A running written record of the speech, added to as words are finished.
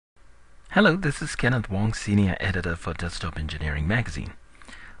Hello, this is Kenneth Wong, Senior Editor for Desktop Engineering Magazine.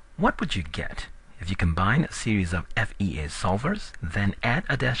 What would you get if you combine a series of FEA solvers, then add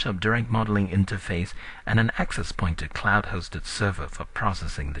a Desktop Direct Modeling interface and an access point to cloud-hosted server for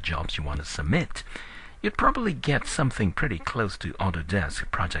processing the jobs you want to submit? You'd probably get something pretty close to Autodesk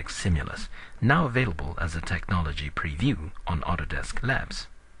Project Simulus, now available as a technology preview on Autodesk Labs.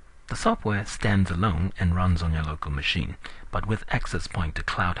 The software stands alone and runs on your local machine, but with access point to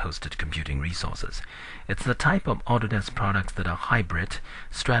cloud-hosted computing resources. It's the type of Autodesk products that are hybrid,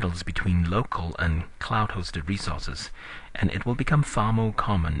 straddles between local and cloud-hosted resources, and it will become far more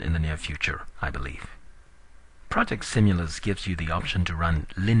common in the near future, I believe. Project Simulus gives you the option to run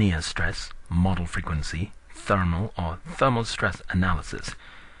linear stress, model frequency, thermal or thermal stress analysis.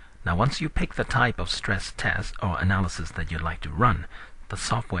 Now once you pick the type of stress test or analysis that you'd like to run, the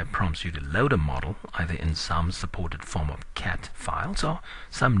software prompts you to load a model either in some supported form of CAD files or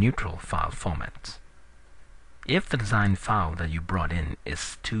some neutral file formats. If the design file that you brought in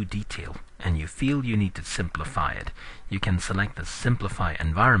is too detailed and you feel you need to simplify it, you can select the Simplify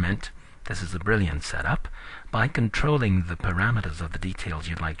environment. This is a brilliant setup. By controlling the parameters of the details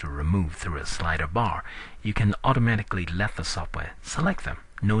you'd like to remove through a slider bar, you can automatically let the software select them.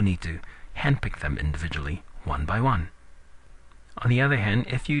 No need to handpick them individually one by one. On the other hand,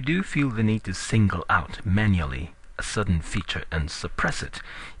 if you do feel the need to single out manually a certain feature and suppress it,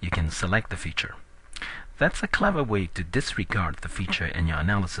 you can select the feature. That's a clever way to disregard the feature in your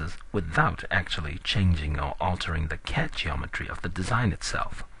analysis without actually changing or altering the CAD geometry of the design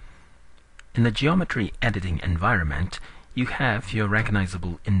itself. In the geometry editing environment, you have your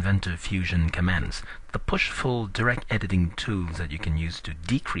recognizable Inventor Fusion commands, the push-pull direct editing tools that you can use to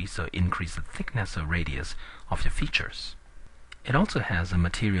decrease or increase the thickness or radius of your features. It also has a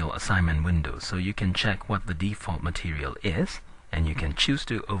material assignment window, so you can check what the default material is, and you can choose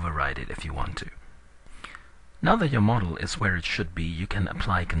to override it if you want to. Now that your model is where it should be, you can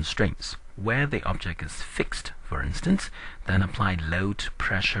apply constraints. Where the object is fixed, for instance, then apply load,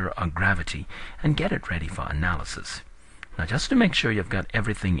 pressure, or gravity, and get it ready for analysis. Now just to make sure you've got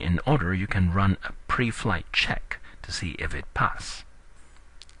everything in order, you can run a pre-flight check to see if it passes.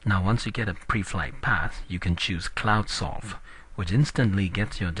 Now once you get a pre-flight pass, you can choose Cloud Solve, which instantly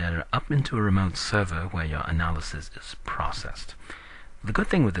gets your data up into a remote server where your analysis is processed. The good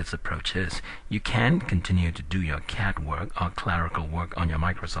thing with this approach is you can continue to do your CAD work or clerical work on your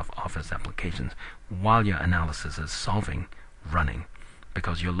Microsoft Office applications while your analysis is running,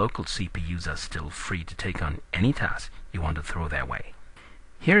 because your local CPUs are still free to take on any task you want to throw their way.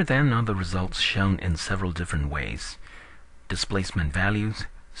 Here then are the results shown in several different ways: displacement values,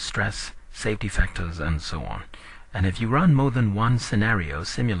 stress, safety factors, and so on. And if you run more than one scenario,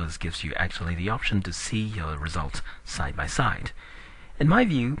 Simulus gives you actually the option to see your results side by side. In my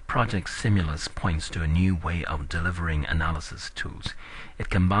view, Project Simulus points to a new way of delivering analysis tools. It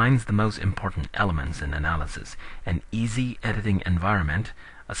combines the most important elements in analysis: an easy editing environment,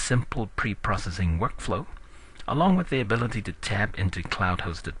 a simple pre-processing workflow, along with the ability to tap into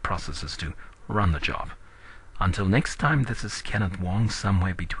cloud-hosted processes to run the job. Until next time, this is Kenneth Wong,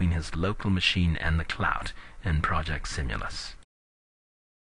 somewhere between his local machine and the cloud in Project Simulus.